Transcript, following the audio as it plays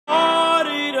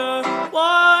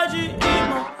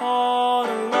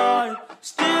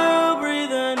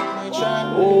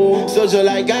soldier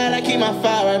like God, I keep my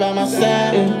fire right by my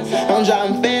side. I'm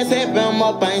driving fast, hit them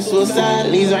up, I ain't suicide.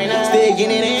 Leaves right now, still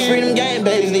getting it in. Freedom game,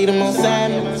 babies need them on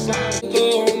side.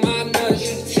 Oh, my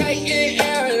nuts, taking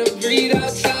air and breathe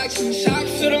out toxins. Shock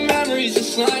for the memories,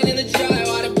 just lying in the dry.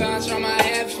 Water bounce around my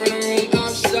head from the room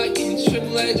I'm stuck in.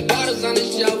 Triple edge bottles on the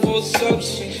shelf full of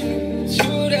substance.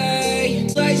 Today,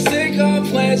 like stick on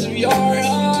plans of your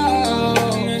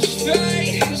own. It's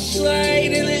fate,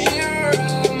 slayed in the air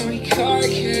of my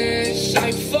carcass.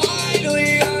 I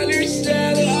finally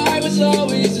understand that I was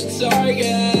always a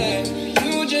target.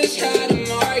 You just had to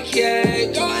mark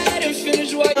it. Go ahead and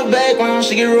finish what The background,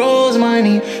 she get rose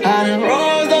money. I done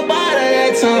rose up out of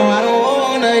that time. I don't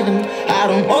owe nothing. I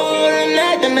don't owe them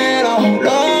nothing at all.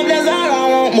 Love, that's all I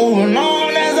want. Moving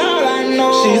on, that's all I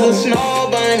know. She's a snow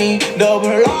bunny, double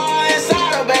R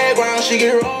inside the background. She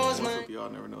get rose money. What's up, y'all?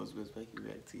 Never know it's Bitch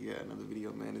back to yet another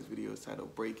video, man. This video is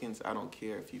titled Brakence. I don't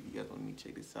care if you guys want me to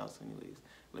check this out. So anyways,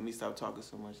 let me stop talking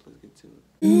so much. Let's get to it.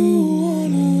 you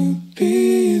wanna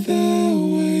be that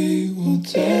way. We'll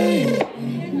take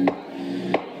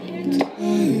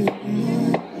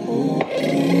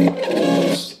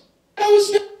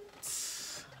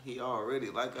He already,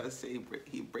 like I say,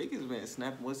 Brakence been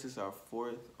snapping. What's this? Our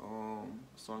fourth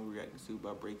song reacting to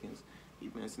by Brakence. He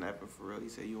been snapping for real. He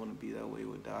said you want to be that way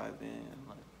with Dive In,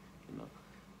 like, you know,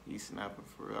 he's snapping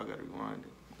for real. I gotta rewind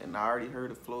it. And I already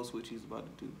heard the flow switch he's about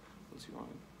to do. Let's rewind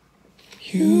it.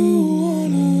 You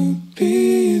wanna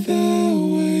be that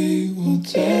way. We'll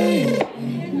take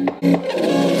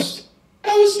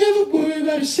I was never worried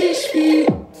about a 6 feet.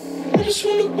 I just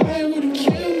wonder why it wouldn't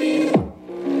kill me.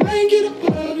 I ain't get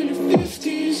above in the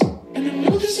 50s, and I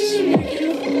know this isn't making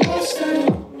up a lost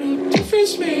time. No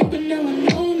difference made, but now I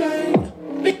know mine.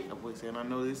 That boy saying, I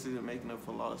know this isn't making up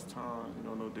for lost time. You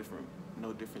know, no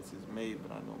difference is made,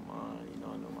 but I know mine. You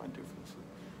know, I know my differences.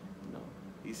 You know,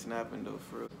 he's snapping though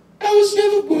for real. I was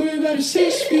never worried about a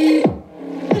 6 feet.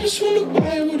 I just wonder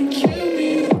why it wouldn't kill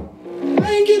me.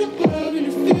 I ain't get above in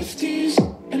the 50s,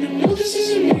 and I know this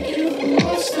isn't making up a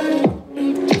lost time.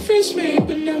 No difference made,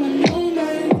 but now I know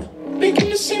mine. Making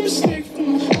the same mistake for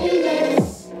my whole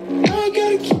life. Now I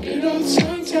gotta keep it all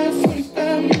tongue tied.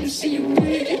 45 minutes and you're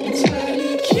really getting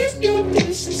tired. Keep your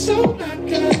distance, oh my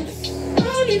god. I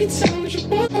don't need a time with your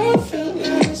boy. I felt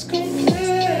like I was gonna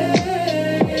play.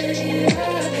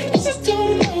 Cause I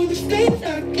don't know the faith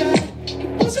I got. It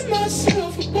wasn't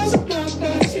myself, it wasn't my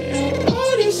body. Now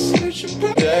all this searching,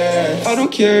 bro. Yeah, I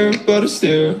don't care about a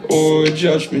stare or a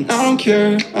judgment. I don't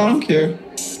care, I don't care.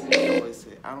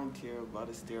 I don't care about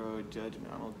a steroid judgment.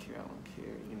 I don't care,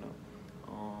 you know.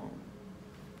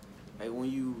 Like when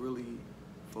you really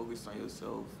focus on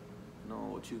yourself, you know,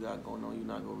 what you got going on, you're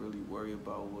not gonna really worry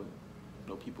about what, you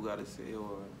know, people gotta say,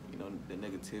 or, you know, the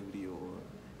negativity, or,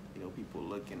 you know, people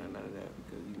looking, or none of that,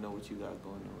 because you know what you got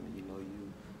going on, and you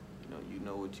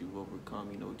know what you've overcome,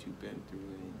 you know what you've been through,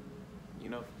 and, you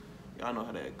know, y'all know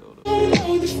how that goes.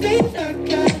 Oh, the faith I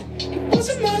got, it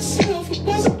wasn't myself, it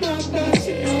wasn't my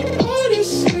body. All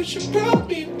this searching brought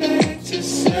me back to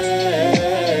say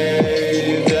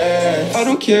that I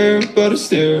don't care about a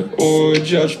stare or a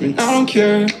judgment. I don't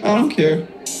care, I don't care.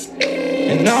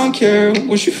 And I don't care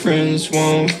what your friends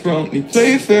want from me.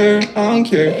 Play fair, I don't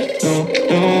care. No,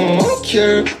 I don't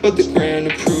care about the grand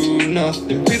to prove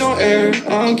nothing. We don't air,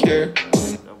 I don't care.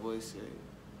 That boy said,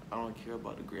 I don't care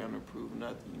about the ground to prove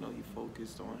nothing. You know, he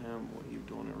focused on him, what he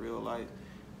doing in real life,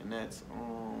 and that's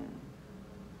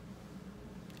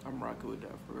I'm rocking with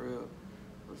that for real.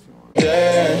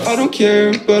 Yeah, I don't care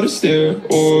about a stare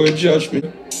or a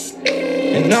judgment.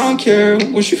 And I don't care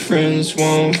what your friends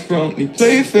want from me.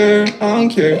 Play fair, I don't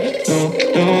care. No,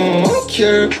 I don't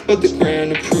care about the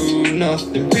grand to prove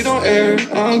nothing. We don't air,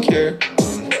 I don't care.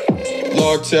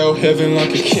 Locked out heaven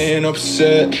like a can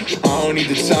upset. I don't need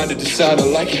the time to decide, I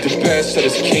like it the best, I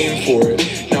just came for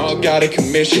it. Now I got a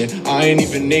commission, I ain't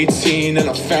even 18 and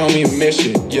I found me a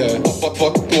mission. Yeah,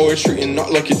 fuck poetry and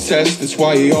not like a test. That's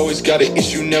why you always got an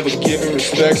issue, never giving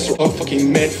respect. So I'm fucking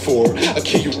meant for I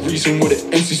kill your reason with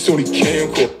an MC so they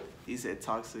can't quote. He said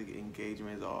toxic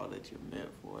engagement is all that you're meant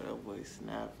for. That boy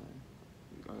snapping.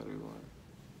 You gotta rewind.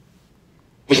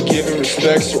 Was giving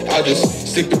respect, so I just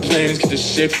stick to plans, get the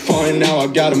shit fun. Now I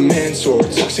got a mentor.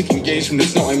 Toxic engagement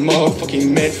is not what I'm motherfucking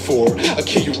meant for. I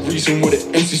kill your reason with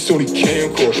an MC so they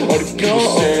can't quote. All the people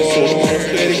saying so I don't wanna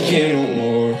play the game no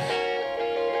more.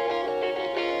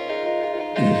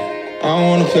 I don't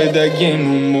wanna play that game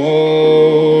no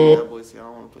more. That boy said I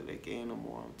don't wanna play that game no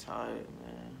more. I'm tired,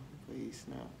 man. Please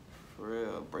snap. For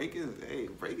real.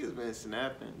 Brakence been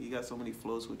snapping. He got so many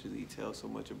flow switches. He tells so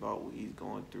much about what he's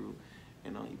going through.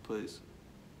 And he puts,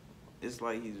 it's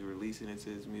like he's releasing it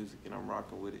to his music, and I'm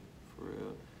rocking with it. for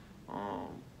real.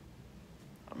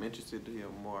 I'm interested to hear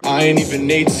more. I ain't even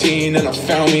 18 and I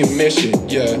found me a mission,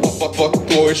 yeah. Fuck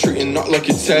boy, treating not like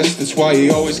a test. That's why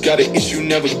you always got an issue,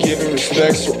 never giving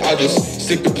respect. So I just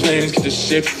stick to plans, get the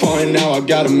shit fun. Now I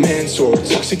got a mentor.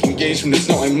 Toxic engagement is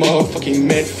not what I'm motherfucking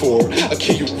meant for. I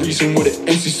kill your reason with an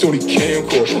MC Sony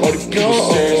camcorder. All these people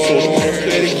saying so I don't wanna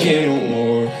play the game no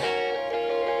more.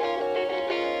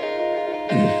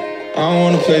 I don't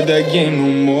wanna play that game no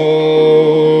more.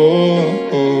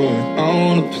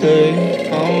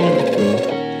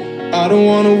 I don't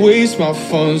wanna waste my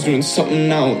funds doing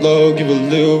something out loud. Give a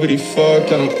little bitty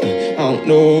fuck. I don't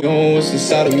know what's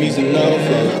inside of me's enough.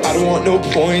 Like, I don't want no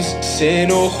points, say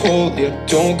no hold. Yeah,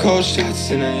 don't call shots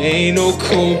and I ain't no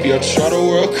Kobe. I try to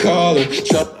work harder.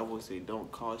 I would say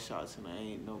don't call shots and I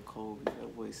ain't no Kobe.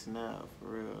 That boy snap for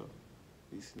real.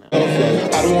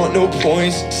 I don't want no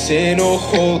points, say no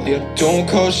hold. Yeah, don't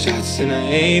call shots and I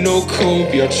ain't no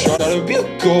Kobe. I try to be a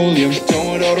goalie. I'm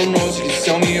done with all the roles. You can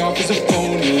tell me off as a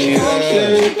phony. I don't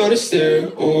care about a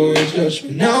stare or a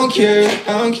judgment. I don't care,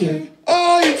 I don't care.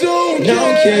 I don't care. I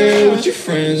don't care what your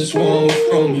friends want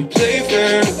from me. Play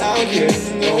fair, I don't care.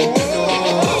 No,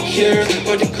 I don't care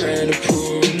about the grand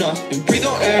approve nothing. Breathe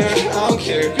on air, I don't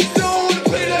care. Don't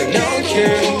play that game. I don't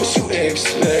care what you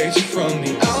expect from me.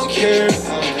 I don't care, I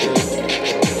don't care.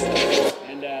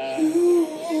 You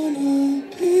wanna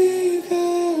be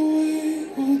that way?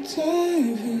 We'll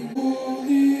dive in.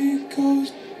 Holy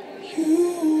Ghost. You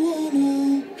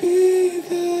wanna be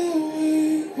that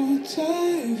way? We'll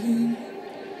dive in.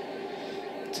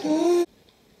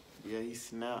 Yeah, he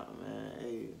snapped,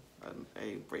 man.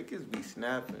 Hey, Brakence be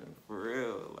snapping for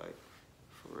real, like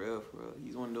for real.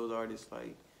 He's one of those artists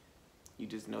like you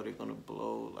just know they're gonna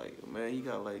blow. Like man, he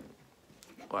got like,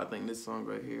 well, I think this song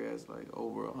right here has like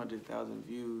over 100,000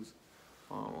 views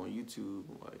on YouTube.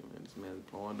 Like man, this man's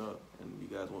blowing up, and you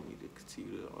guys want me to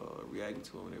continue to react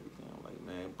to him and everything. I'm like,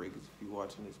 man, Brakence, if you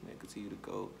watching this, man, continue to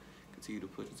go. Continue to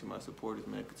push it to my supporters,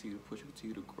 man. Continue to push it,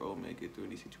 continue to grow, man. Get through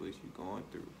any situation you're going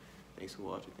through. Thanks for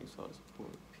watching. Thanks for all the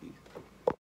support. Peace.